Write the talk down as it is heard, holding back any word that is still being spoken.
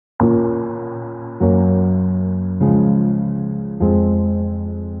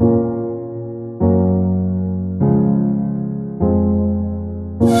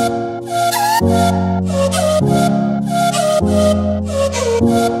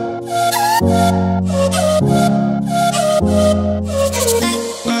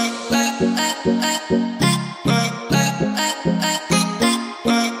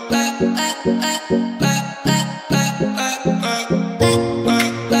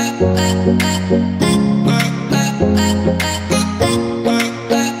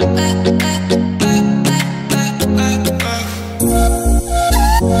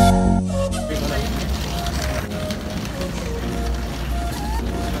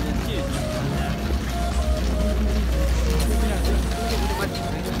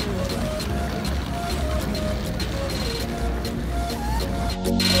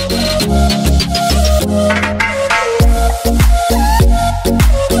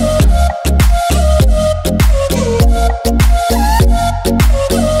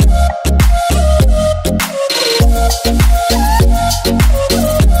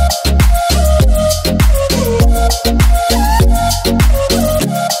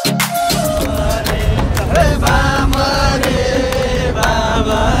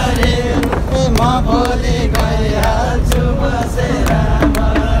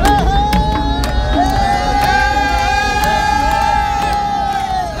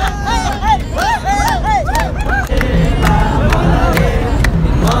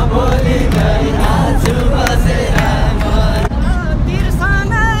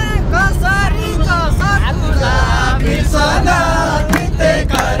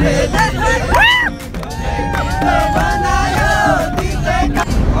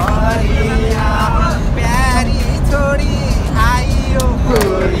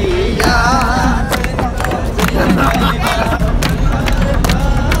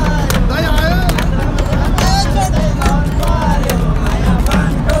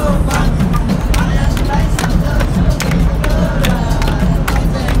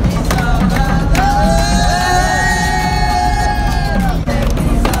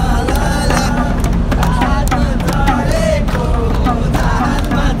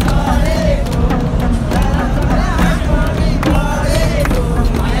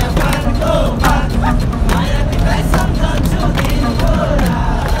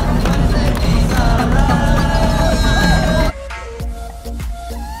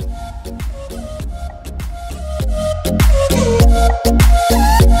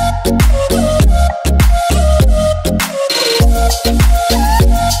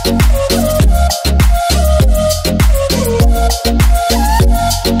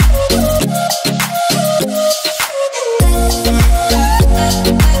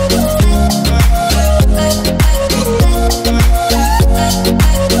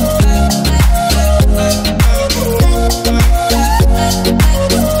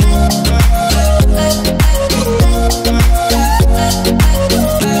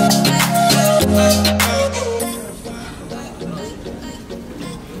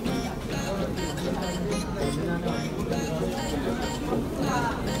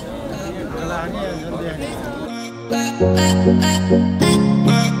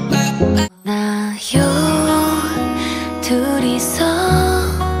나요 둘이서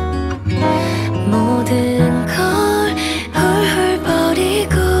모든 걸 훌훌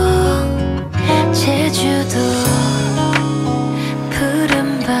버리고 제주도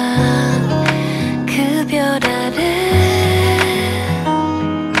푸른 밤 그 별 아래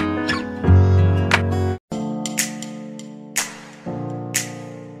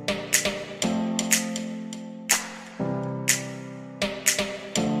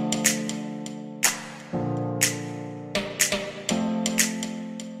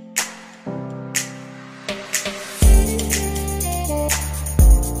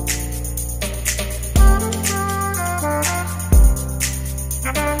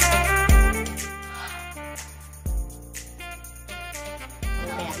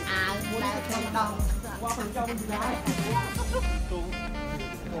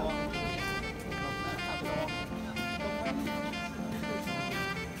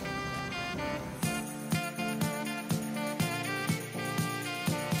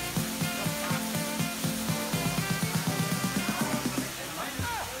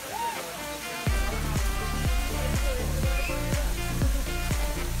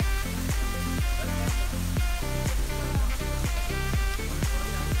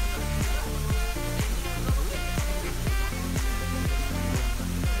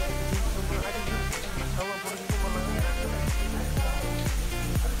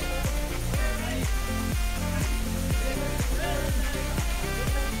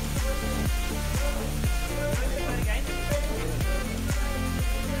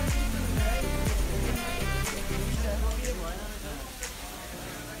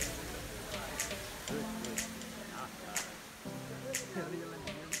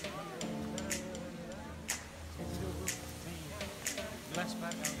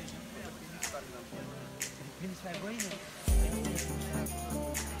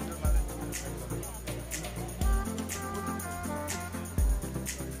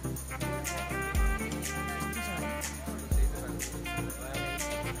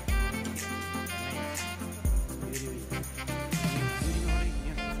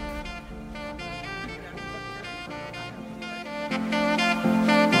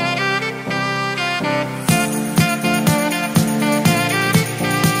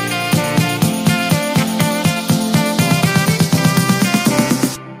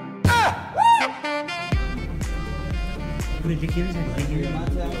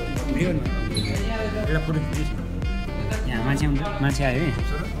मान्छे आयो है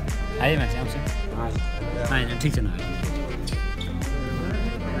आयो मान्छे आउँछ आएन ठिक छ न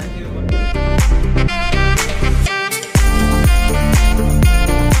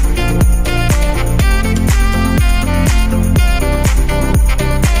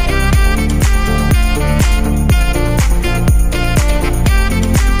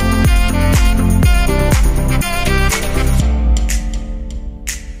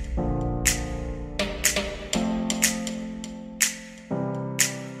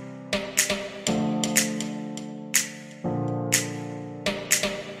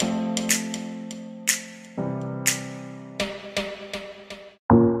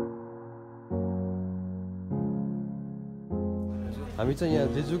हामी चाहिँ यहाँ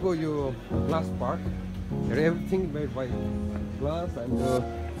जेजुको यो glass park everything made by glass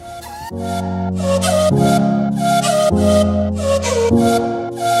and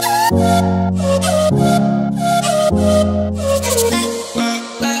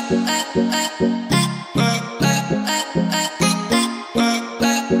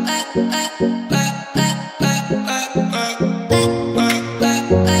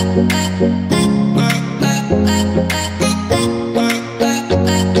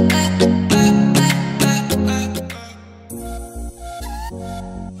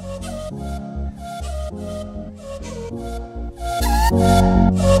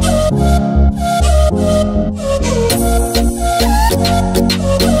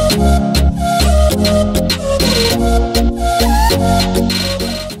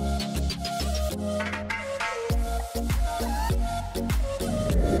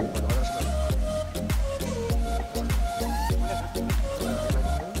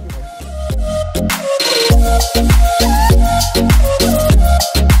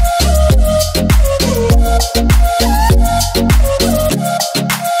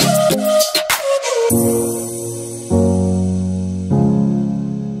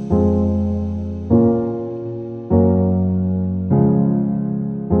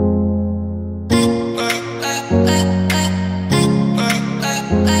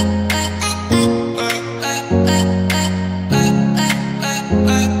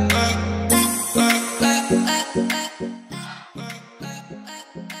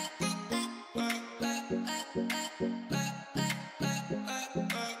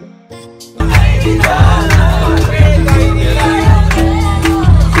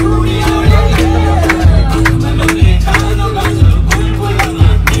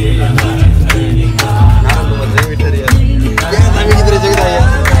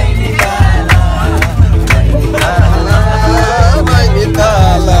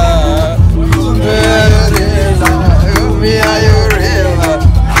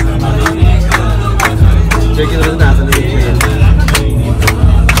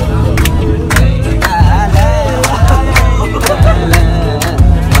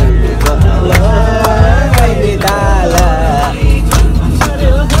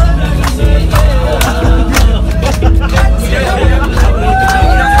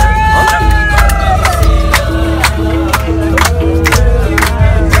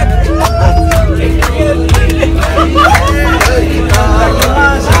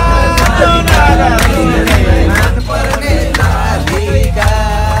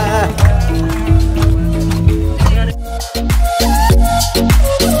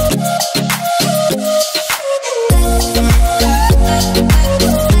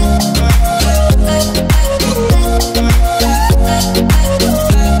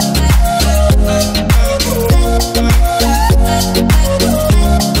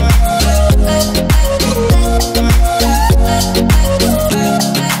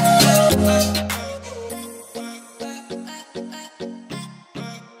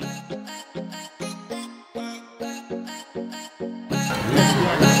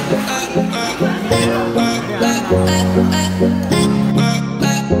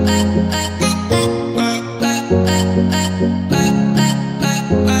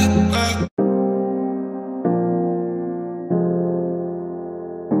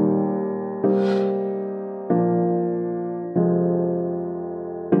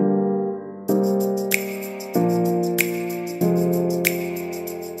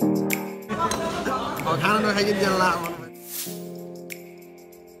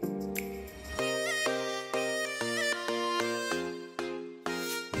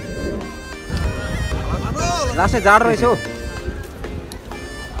लास्टै जाडो रहेछ हौ।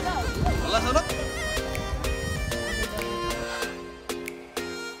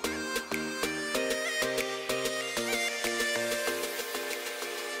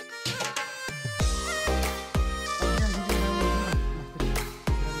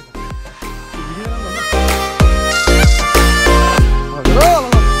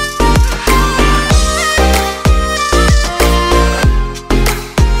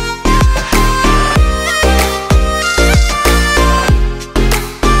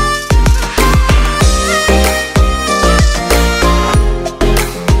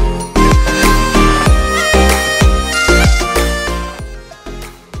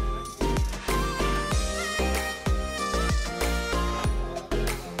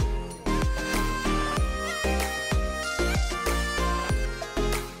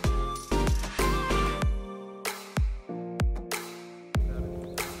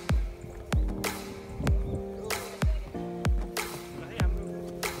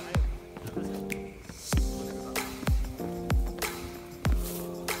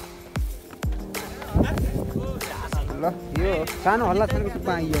 सानो हल्ला छानको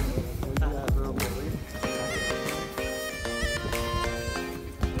टुप्पा आइयो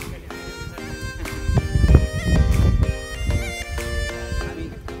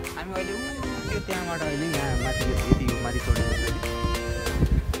हामी अहिले त्यो त्यहाँबाट अहिले यहाँ माथि यति माथि चढेको छ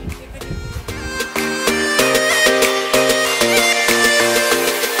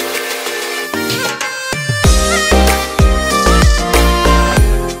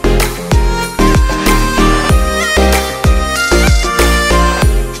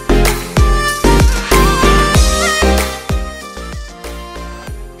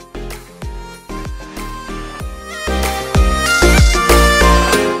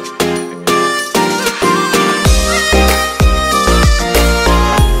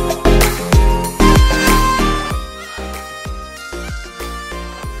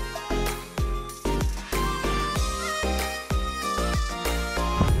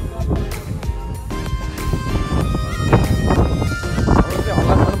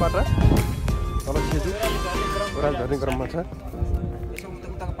क्रममा छ यसो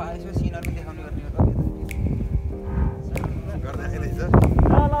उताको पाएछ सिनहरु देखाउने गर्ने गर्दाखेरि छ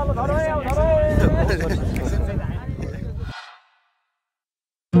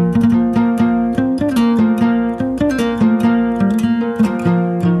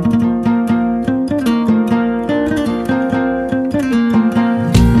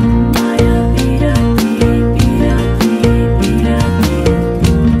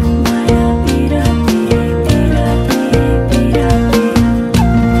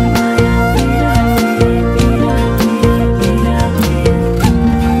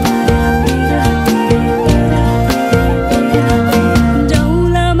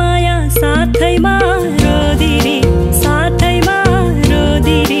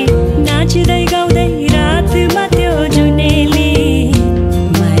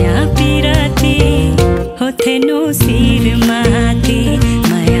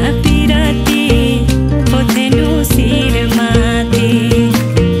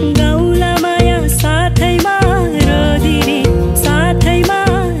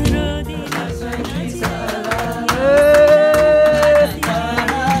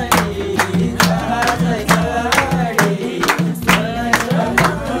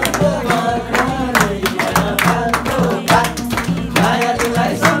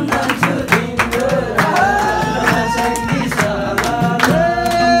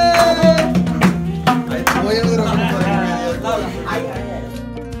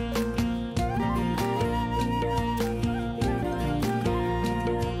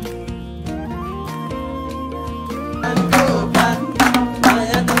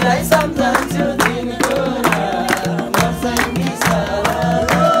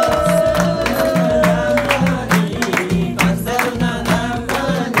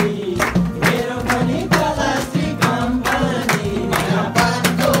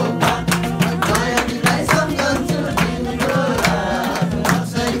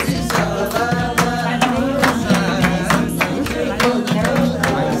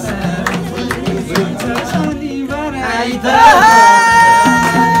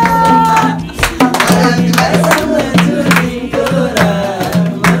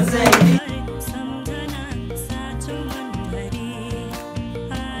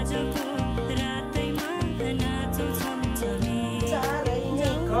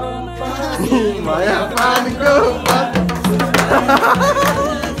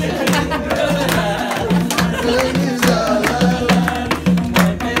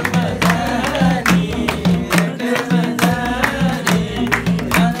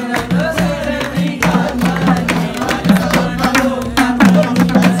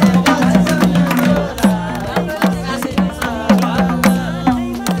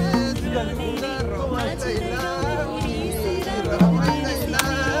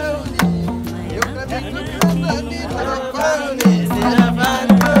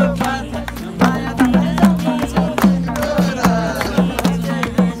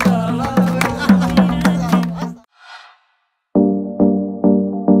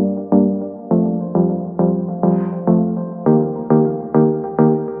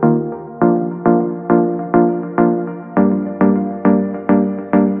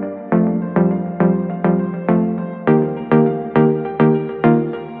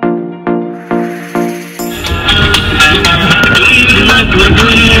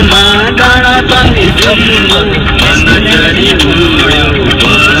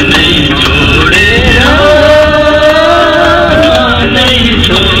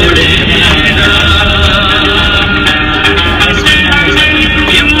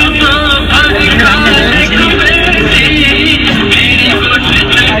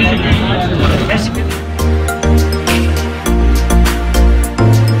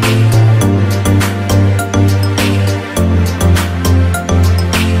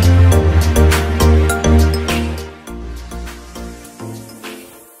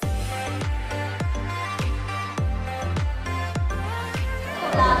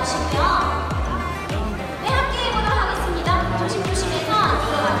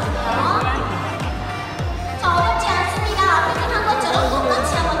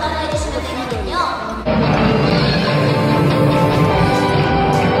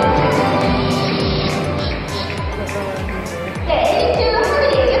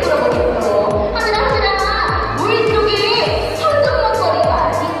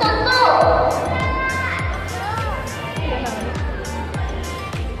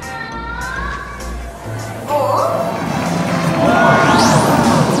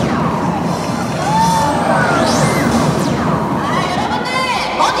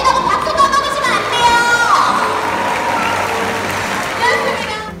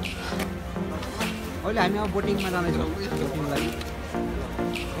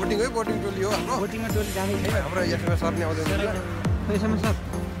बोटिङ है बोटिङ टोली हो हाम्रो बोटिङमा टोली जाने छैन हाम्रो यसमा सर्ने आउँदैन पैसामा sir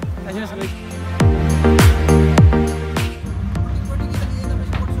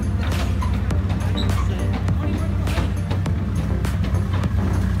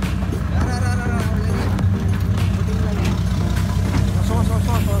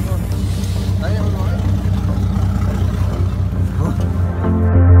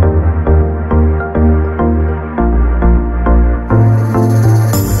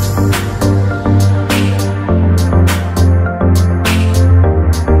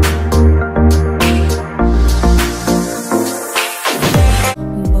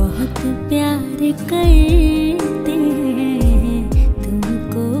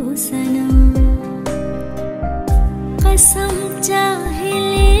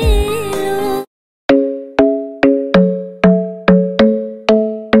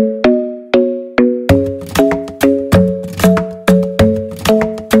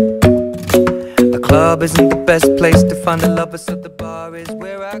Isn't the best place to find a lover, so the bar is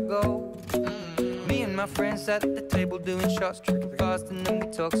where I go. Me and my friends at the table doing shots, tripping fast, and then we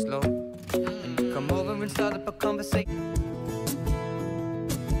talk slow. And you come over and start up a conversation.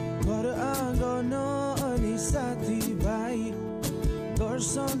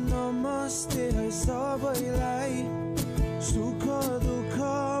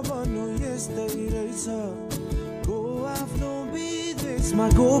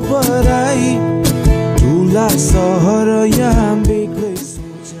 ठुला सहर यहाँ बेग्लै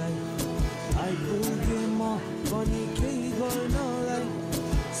सोचाइ आइपुगे म पनि केही गर्नलाई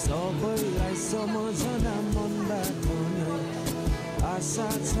सबैलाई सम्झन मनबाट नै आशा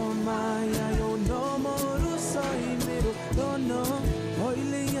छ माया यो नमरु सही मेरो तन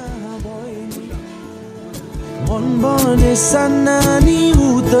अहिले यहाँ भए नि मन बने सानानी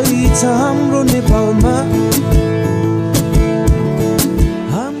उतै छ हाम्रो नेपालमा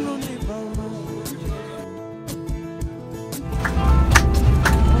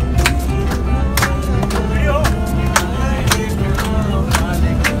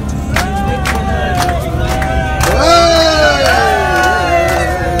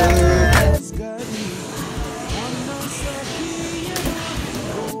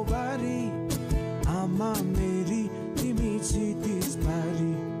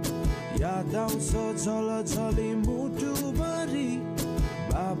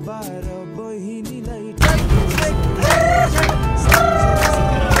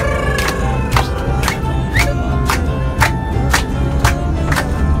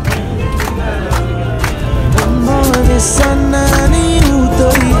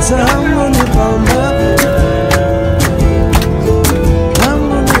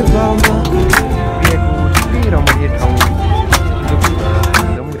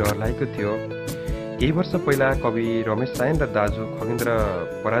केही वर्ष पहिला कवि रमेश सायन र दाजु खगेन्द्र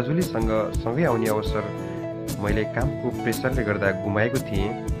पराजुलीसँग सँगै आउने अवसर मैले कामको प्रेसरले गर्दा गुमाएको थिएँ।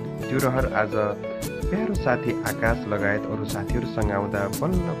 त्यो रहर आज प्यारो साथी आकाश लगायत अरू साथीहरूसँग आउँदा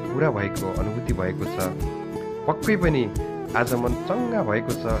बल्ल पुरा भएको अनुभूति भएको छ। पक्कै पनि आज मन चङ्गा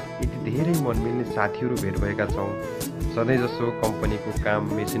भएको छ। यति धेरै मन मिल्ने साथीहरू भेट भएका छौँ। सधैँ जसो कम्पनीको काम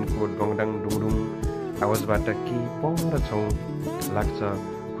मेसिनको डोङडाङ डुङडुङ आवाजबाट केही पर छौँ लाग्छ।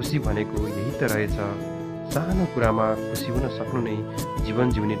 खुसी भनेको यही त रहेछ। सानो कुरामा खुसी हुन सक्नु नै जीवन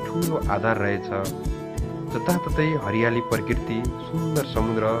जिउने ठुलो आधार रहेछ। जताततै हरियाली प्रकृति, सुन्दर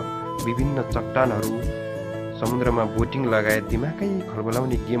समुद्र, विभिन्न चट्टानहरू, समुद्रमा बोटिङ लगायत दिमागै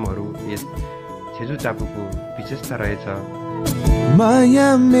खलबलाउने गेमहरू यस छेजु टापुको विशेषता रहेछ। माया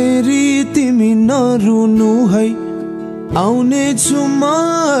मेरी तिमी नरुनु है, आउने छु म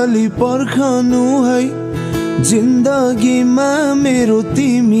अलि पर्खनु है। जिन्दगीमा मेरो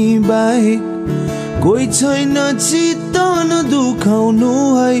तिमी बाहेक कोही छैन, चित्त नदुखाउनु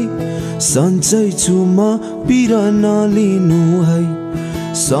है। सन्चै छु म पिर नलिनु है।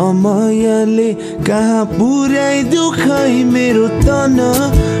 समयले कहाँ पुर्याइदियो खै मेरो तन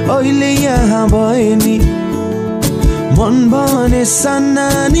अहिले यहाँ भए नि। मन भने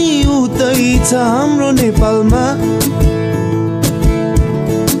सानानी उतै छ हाम्रो नेपालमा,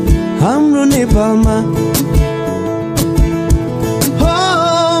 हाम्रो नेपालमा। हो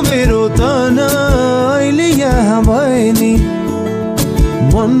मेरो तन अहिले यहाँ भए नि।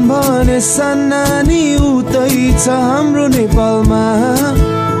 मन भने सानानी उतै छ हाम्रो नेपालमा,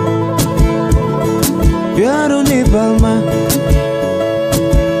 प्यारो नेपालमा।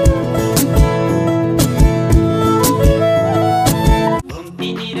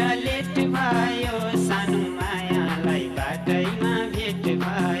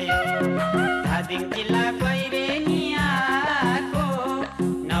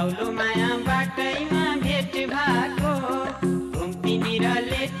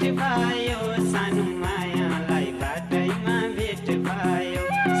 Let भेट भयो सानो मायालाई बाटैमा भेट भयो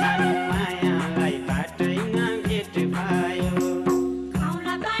सानो मायालाई बाटैमा भेट भयो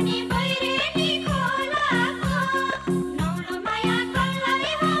खाउला पानी बैरेनी खोलाको नौलो माया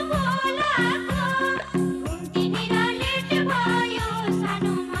कल्लै हो बोलाको घुम्तीनिर लेट भयो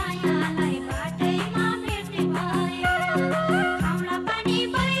सानो मायालाई बाटैमा भेट भयो खाउला पानी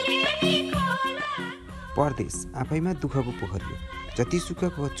बैरेनी खोलाको परदेश आफैमा दुःखको पोखरी हो। जति सुख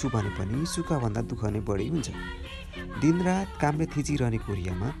खोज्छु भने पनि सुखभन्दा दुःख नै बढी हुन्छ। दिनरात कामले थिचिरहने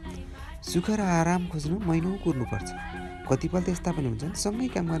कोरियामा सुख र आराम खोज्नु महिनौँ कुर्नुपर्छ। कतिपल्ट यस्ता पनि हुन्छन् सँगै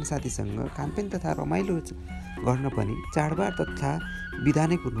काम गर्ने साथीसँग खानपिन तथा रमाइलो गर्न पनि चाडबाड तथा बिदा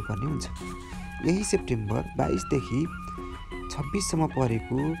नै कुर्नुपर्ने हुन्छ। यही सेप्टेम्बर 22देखि 26सम्म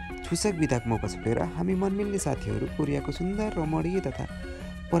परेको छुसक बिदाको मौका छोपेर हामी मनमिल्ने साथीहरू कोरियाको सुन्दर रमणीय तथा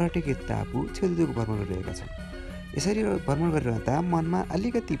पर्यटकीय टापु जेजुदोको भ्रमण गरिरहेका छौँ। यसरी भ्रमण गरिरहँदा मनमा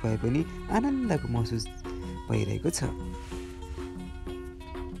अलिकति भए पनि आनन्दको महसुस भइरहेको छ।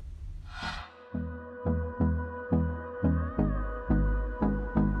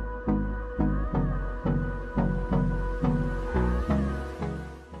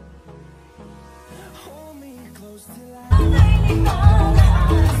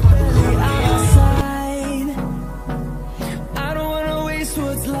 I don't wanna waste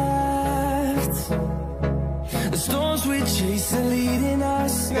what's left. The storms we chase are leading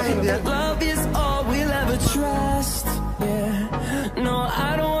us. Love is all we'll ever trust. Yeah, no,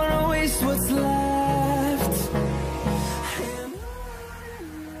 I don't wanna waste what's left. And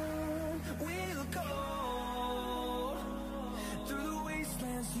on we'll go through the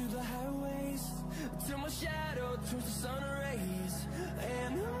wastelands, through the highways, till my shadow turns to sun rays.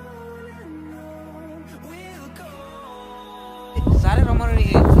 And on we'll go. साह्रै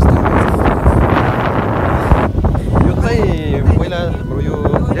रमाइलो यो चाहिँ पहिला हाम्रो यो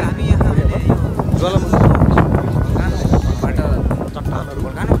हामी यहाँ ज्वालामुखीबाट चट्टानहरू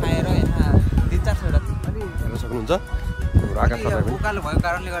भोल्कानो खाएर यहाँ 3-4 हेर्न सक्नुहुन्छ। हाम्रो आकाश तपाईँ पनि उकालो भएको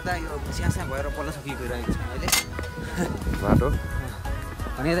कारणले गर्दा यो स्यास्या भएर पल्ल सकिरहेको छ अहिले बाटो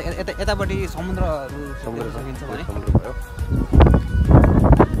अनि यतापट्टि समुद्रहरू समुद्र सकिन्छ भने समुद्र भयो।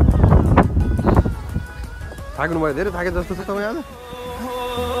 थाक्नुभयो, धेरै थाके जस्तो छ तपाईँ आज।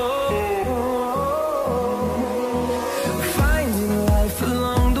 Finding life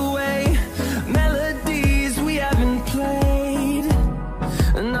along the way, melodies we haven't played.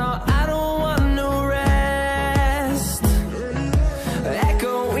 No, I don't want no rest.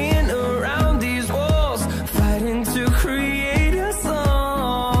 Echoing around these walls, fighting to create a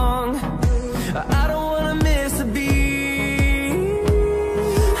song. I don't wanna miss a beat.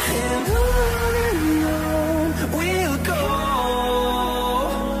 And on we'll go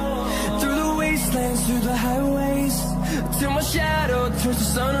through the wastelands, through the highways, till my shadow turns to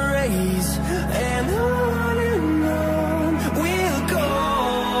sun rays. And on we'll go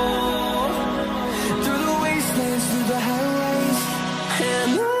through the wastelands, through the highways.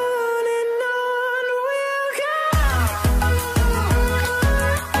 And on we'll go.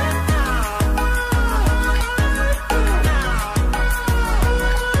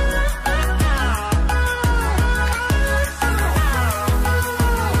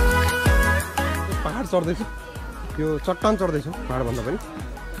 पहाड चढ्दैछु, यो चट्टान चढ्दैछु पहाडभन्दा पनि।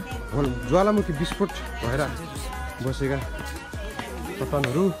 ज्वालामुखी विस्फोट भएर बसेका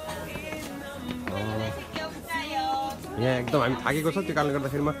चट्टानहरू यहाँ एकदम हामी थाकेको छ। त्यो कारणले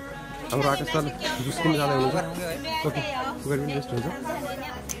गर्दाखेरिमा हाम्रो आकाश सर झुस्किन जाँदै हुनुहुन्छ। कति गरी पनि बेस्ट हुन्छ।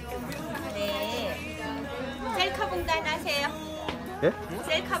 셀카봉 따라하세요. 예?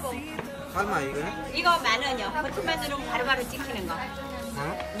 셀카봉. 얼마 이거? 이거 10,000원이요. 버튼만 누르면 바로바로 찍히는 거.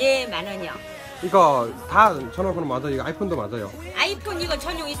 예, 10,000원이요. 이거 다 전화번호 맞아요? 이거 아이폰도 맞아요? 아이폰 이거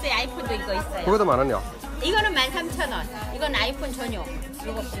전용 있어요. 아이폰도 이거 있어요. 그거도 10,000원이요? 이거는 13,000원. 이건 아이폰 전용.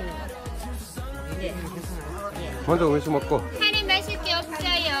 이거 쓰는 거. 예. 먼저 음식 먹고. 한입 마실 게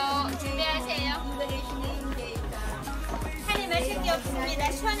없어요. 준비하세요. 한입 마실 게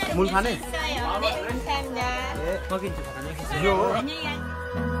없습니다. 시원하게 물 파네? 있어요. 네, 감사합니다. 거기 이제 안녕히 계세요. 안녕히 가세요.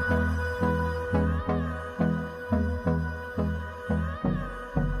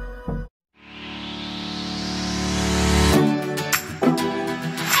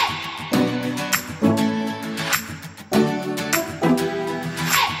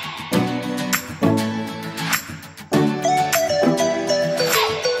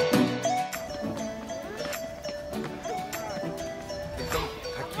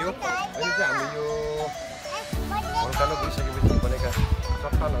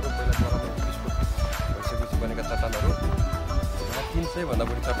 भन्दा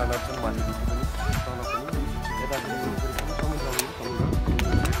बढी चट्टानहरू छन्। माथि पनि तल पनि यता पनि समुद्र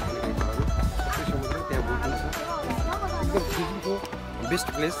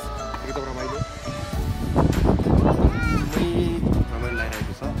बेस्ट प्लेस एकदम रमाइलो रमाइलो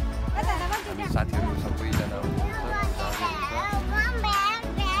लागिरहेको छ हामी साथीहरू सबैजना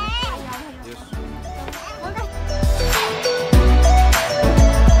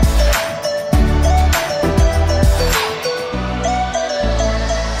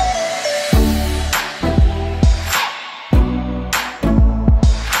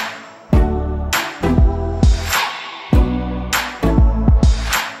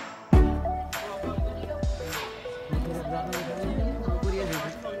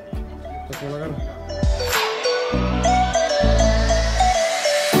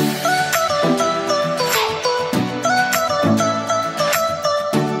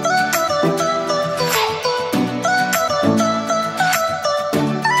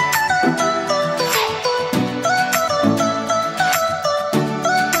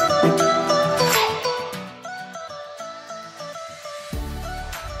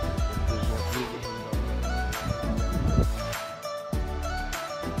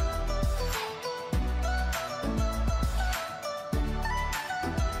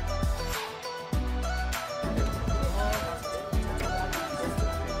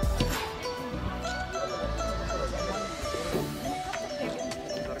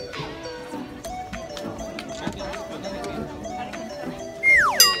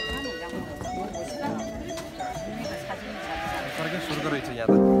स्वर्ग रहेछ यहाँ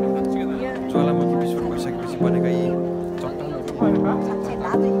त ज्वालामुखी विस्फोट भइसकेपछि बनेका यी चट्टानहरू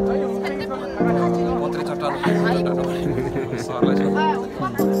पत्रे चट्टान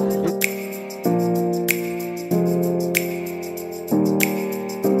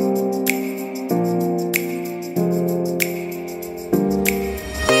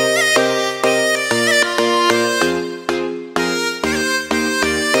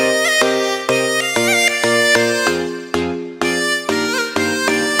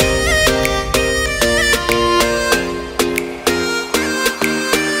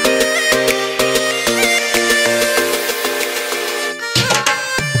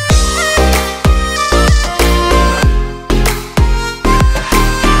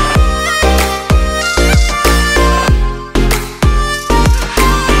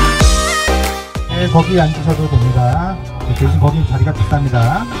거기 앉으셔도 됩니다. 대신 거긴 자리가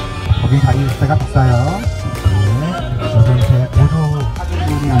비쌉니다. 거긴 자리가 비싸요. 네. 여기 이제 보조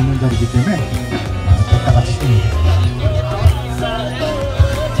사진분이 앉는 자리이기 때문에 대가가 치십니다.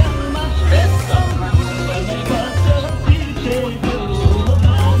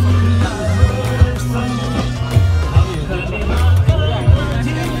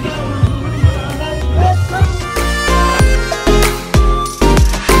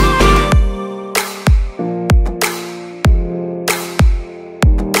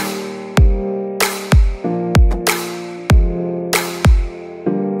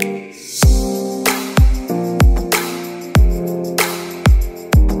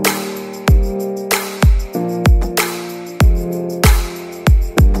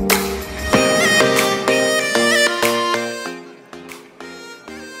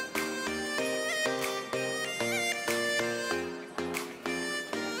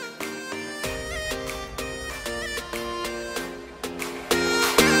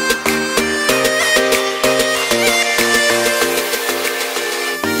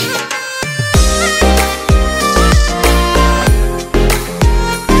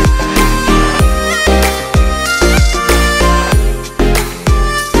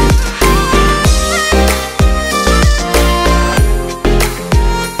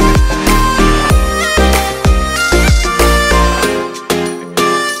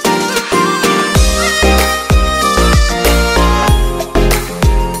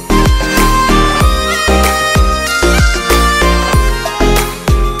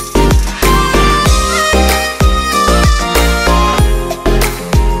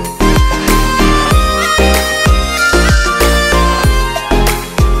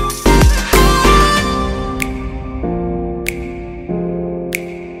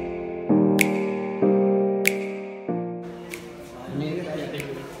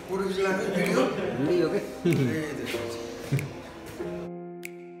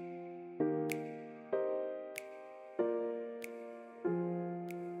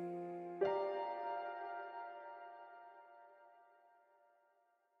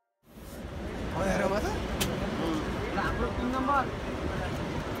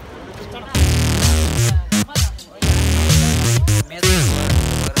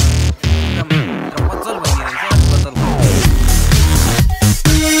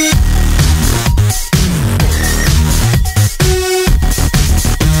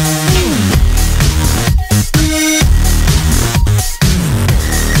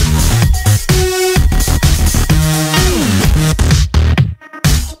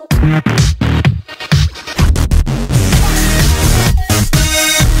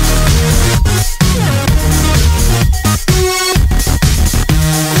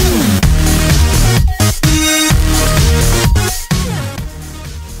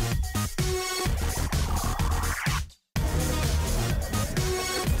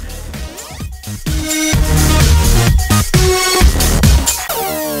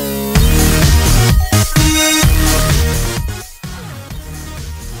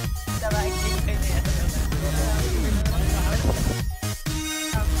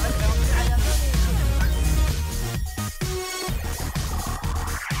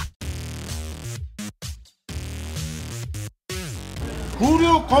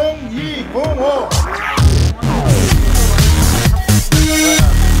 0205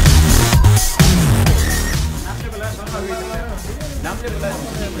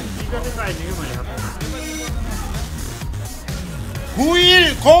 910129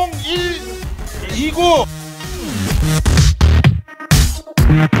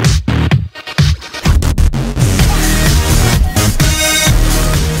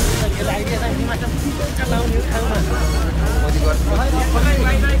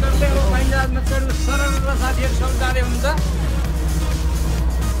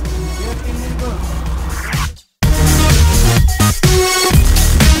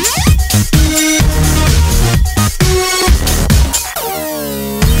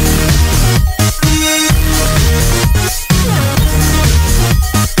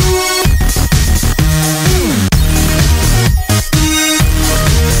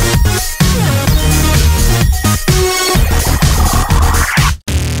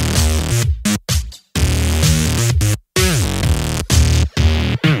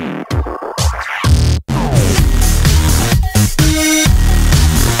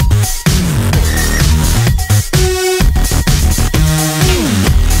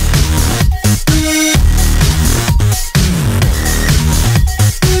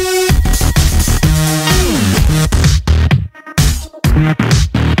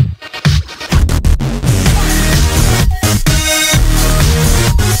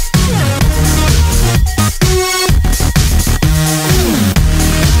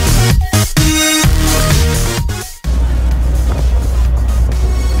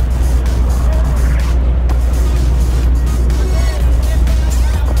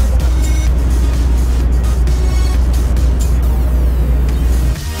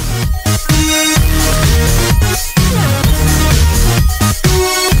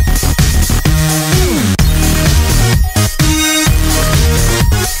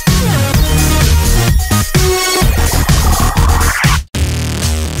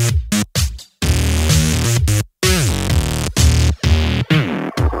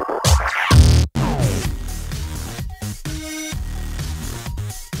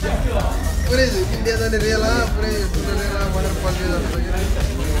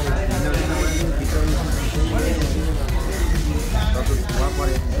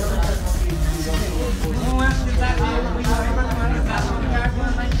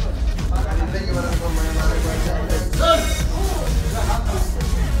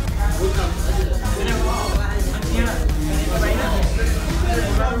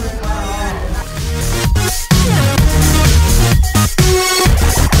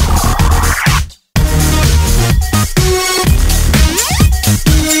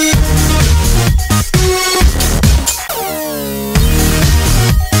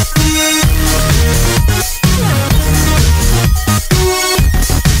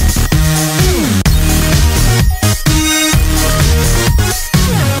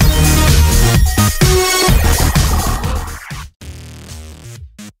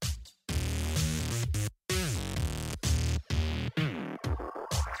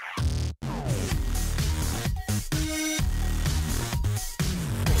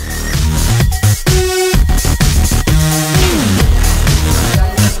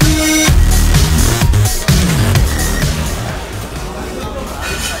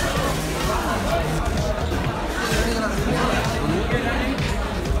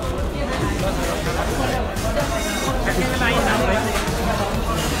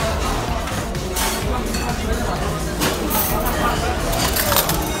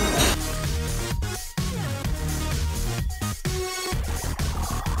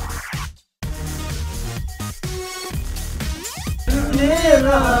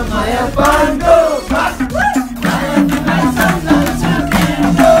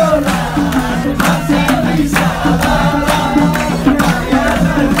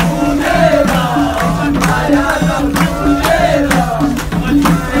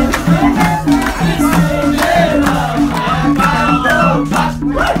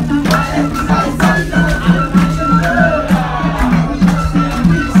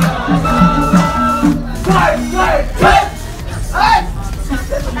 Hey!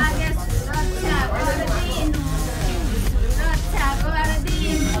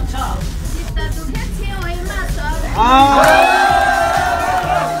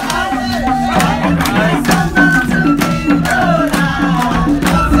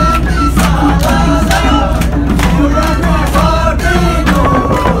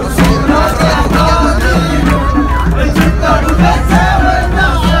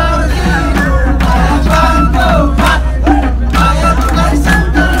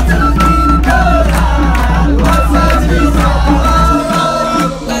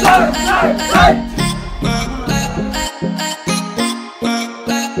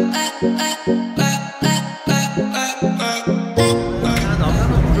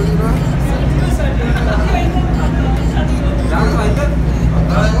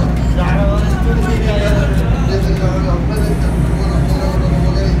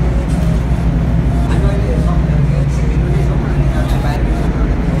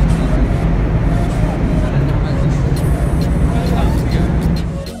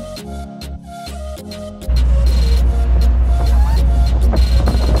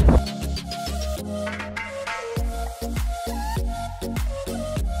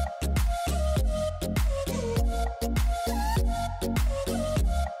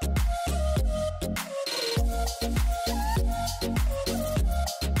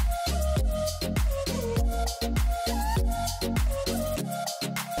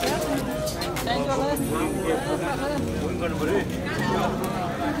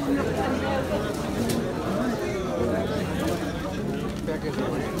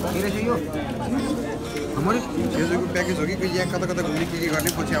 जेजुको प्याकेज हो कि यहाँ कता कता घुम्ने के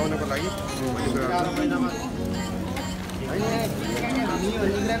गर्ने पछि आउनको लागि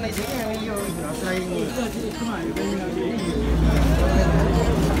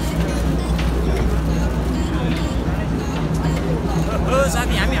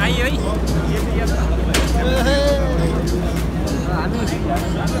साथी हामी आइयो है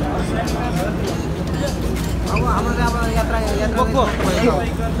अब हाम्रो अब यात्रा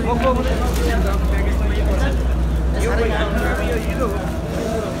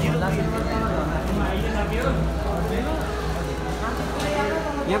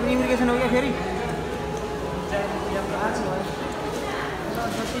यहाँ पनि इमिग्रेसन हो क्या फेरि